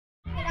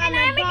and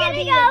I'm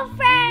gonna go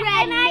first.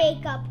 Red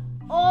makeup.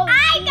 Oh,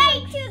 I'm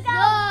going to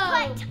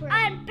go put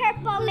on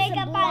purple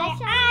makeup on my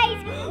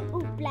eyes.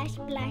 Ooh, blush,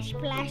 blush,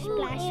 blush,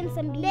 blush. And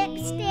some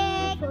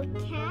lipstick. for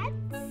cats.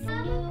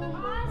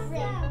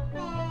 Awesome.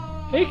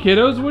 Hey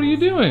kiddos, what are you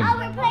doing? Oh,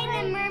 we're playing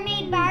the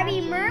Mermaid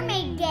Barbie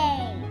Mermaid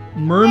game.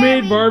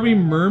 Mermaid Barbie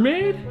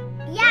Mermaid?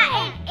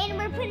 Yeah, and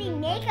we're putting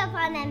makeup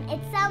on them.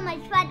 It's so much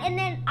fun. And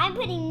then I'm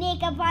putting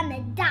makeup on the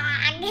dog.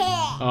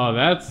 Oh,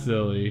 that's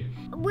silly.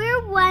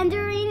 We're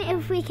wondering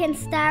if we can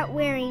start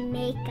wearing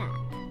makeup.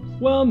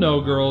 Well, no,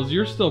 girls,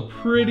 you're still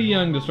pretty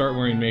young to start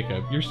wearing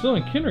makeup. You're still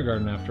in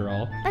kindergarten after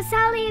all. But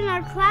Sally in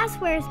our class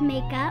wears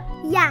makeup.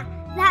 Yeah,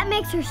 that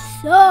makes her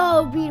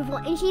so beautiful,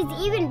 and she's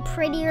even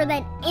prettier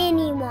than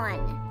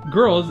anyone.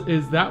 Girls,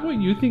 is that what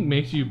you think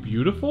makes you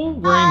beautiful,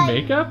 wearing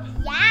makeup?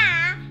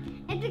 Yeah,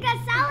 it's because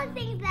Sally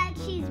thinks that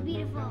she's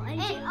beautiful,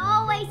 and she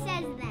always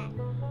says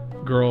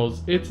that.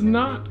 Girls, it's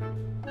not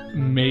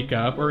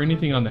makeup or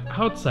anything on the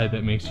outside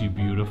that makes you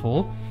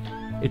beautiful.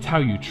 It's how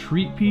you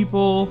treat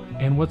people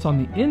and what's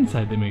on the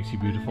inside that makes you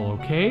beautiful,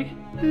 okay?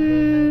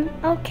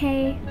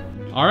 Okay.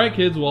 All right,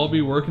 kids, well, I'll be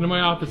working in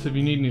my office if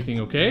you need anything,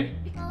 okay?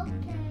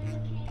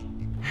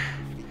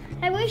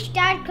 I wish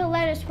Dad could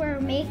let us wear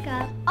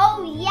makeup.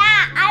 Oh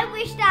yeah, I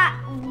wish that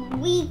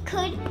we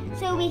could,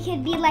 so we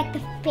could be like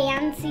the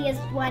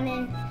fanciest one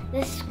in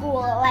the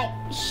school. Like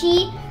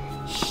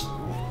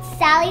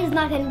Sally's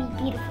not gonna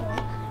be beautiful.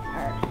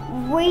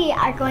 We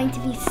are going to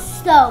be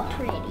so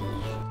pretty.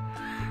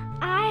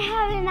 I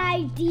have an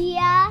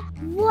idea.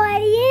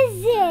 What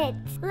is it?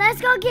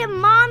 Let's go get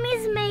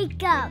Mommy's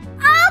makeup.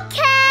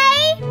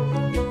 Okay!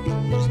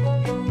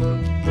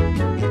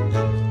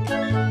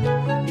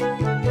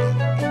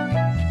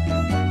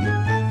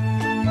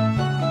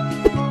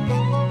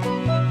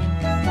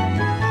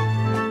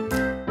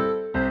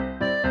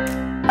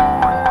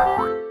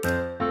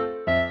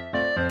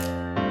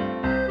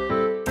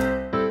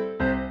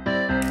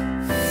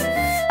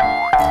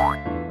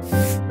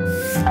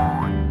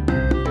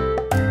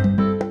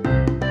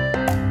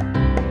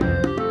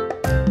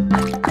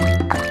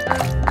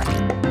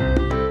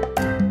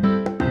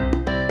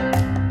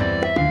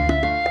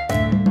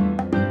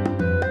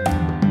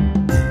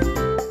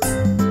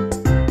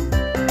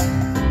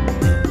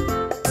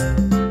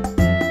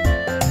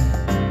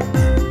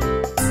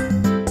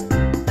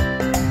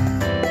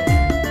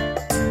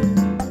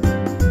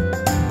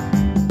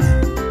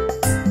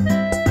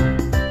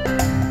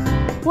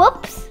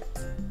 Whoops!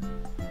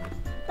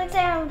 Looks like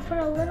I'll put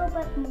a little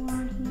bit more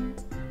on here.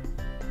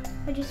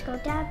 I just go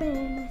dab it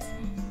in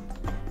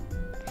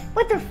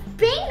with her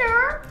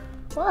finger.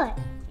 What?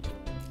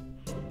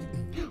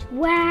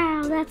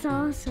 Wow, that's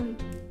awesome.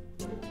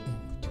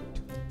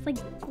 It's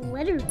like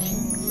glitter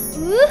cheeks.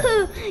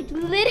 Ooh,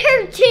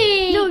 glitter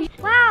cheeks! No.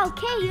 Wow,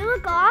 Kate, you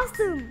look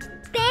awesome.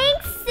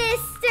 Thanks,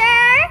 sister.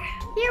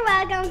 You're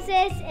welcome,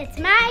 sis. It's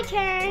my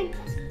turn.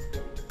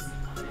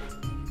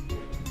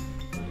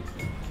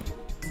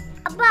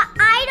 But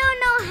I don't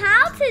know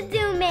how to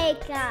do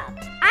makeup.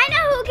 I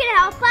know who can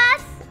help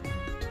us.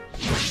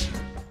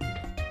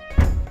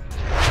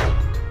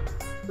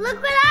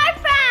 Look what I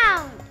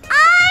found!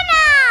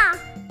 Anna!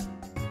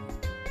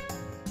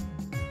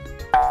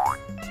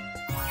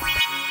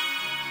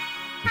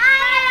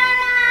 Hi,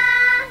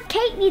 Anna!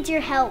 Kate needs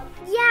your help.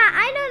 Yeah,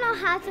 I don't know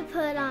how to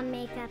put on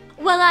makeup.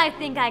 Well, I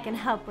think I can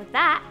help with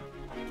that.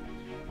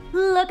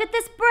 Look at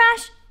this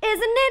brush.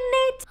 Isn't it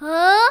neat?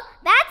 Huh?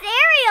 That's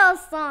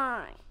Ariel's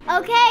song.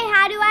 Okay,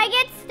 how do I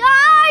get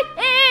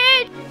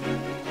started?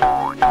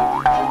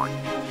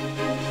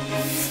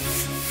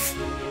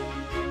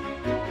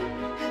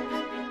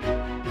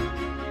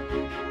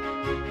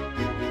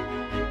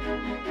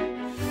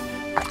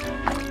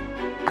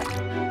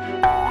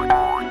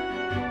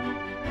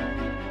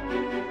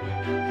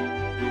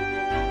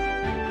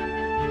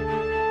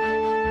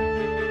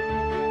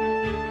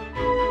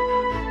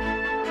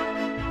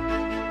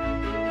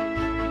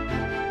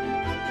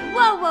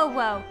 Whoa, whoa,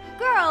 whoa.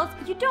 Girls,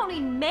 you don't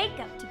need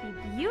makeup to be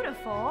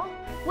beautiful.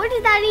 What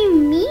does that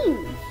even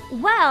mean?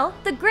 Well,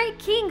 the great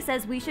king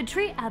says we should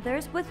treat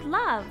others with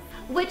love,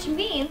 which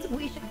means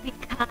we should be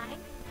kind,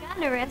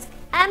 generous,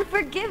 and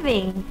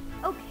forgiving.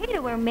 Okay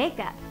to wear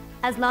makeup,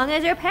 as long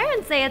as your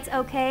parents say it's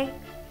okay.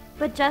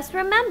 But just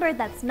remember,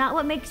 that's not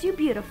what makes you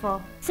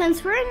beautiful.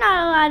 Since we're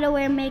not allowed to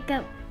wear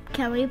makeup,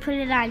 can we put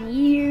it on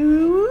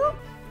you?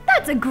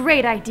 That's a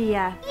great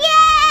idea. Yay!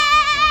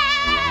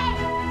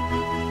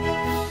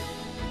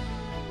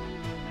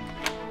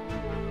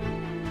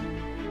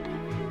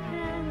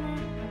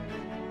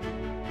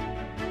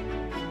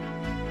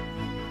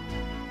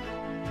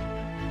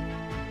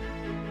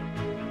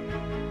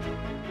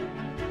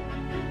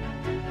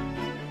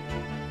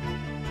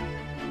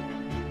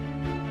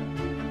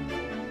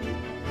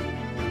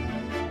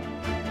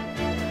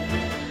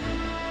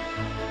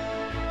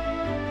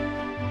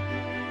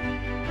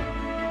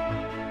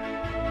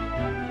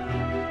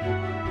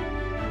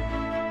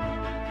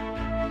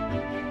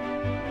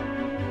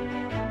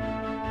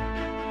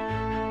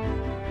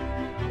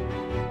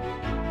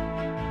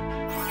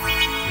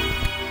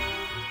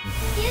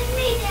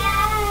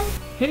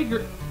 Hey,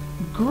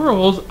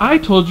 girls, I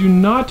told you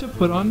not to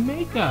put on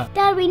makeup.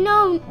 Dad, we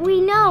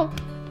know.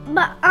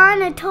 But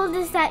Anna told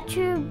us that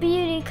true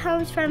beauty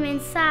comes from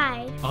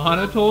inside.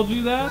 Anna told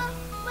you that?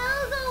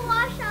 We'll go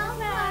wash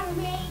off our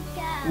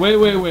makeup. Wait.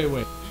 Did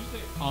you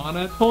say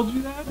Anna told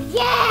you that?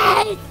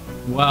 Yes!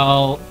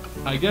 Well,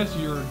 I guess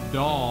your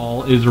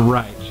doll is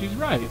right. She's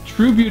right.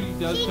 True beauty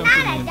does She's come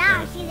from the not a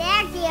doll. inside. She's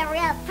actually a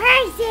real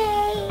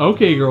person.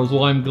 Okay, girls,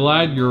 well, I'm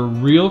glad your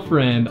real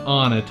friend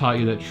Anna taught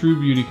you that true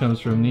beauty comes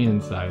from the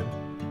inside.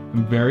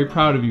 I'm very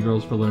proud of you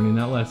girls for learning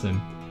that lesson.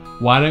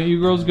 Why don't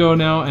you girls go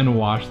now and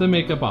wash the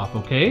makeup off,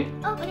 okay?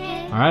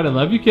 Okay. All right, I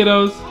love you,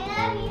 kiddos.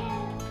 I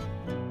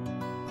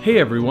love you. Hey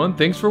everyone,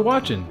 thanks for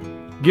watching.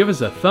 Give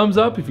us a thumbs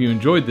up if you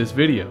enjoyed this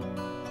video.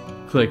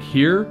 Click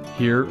here,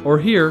 here, or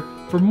here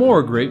for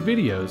more great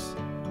videos.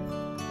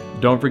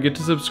 Don't forget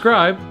to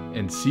subscribe,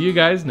 and see you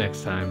guys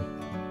next time.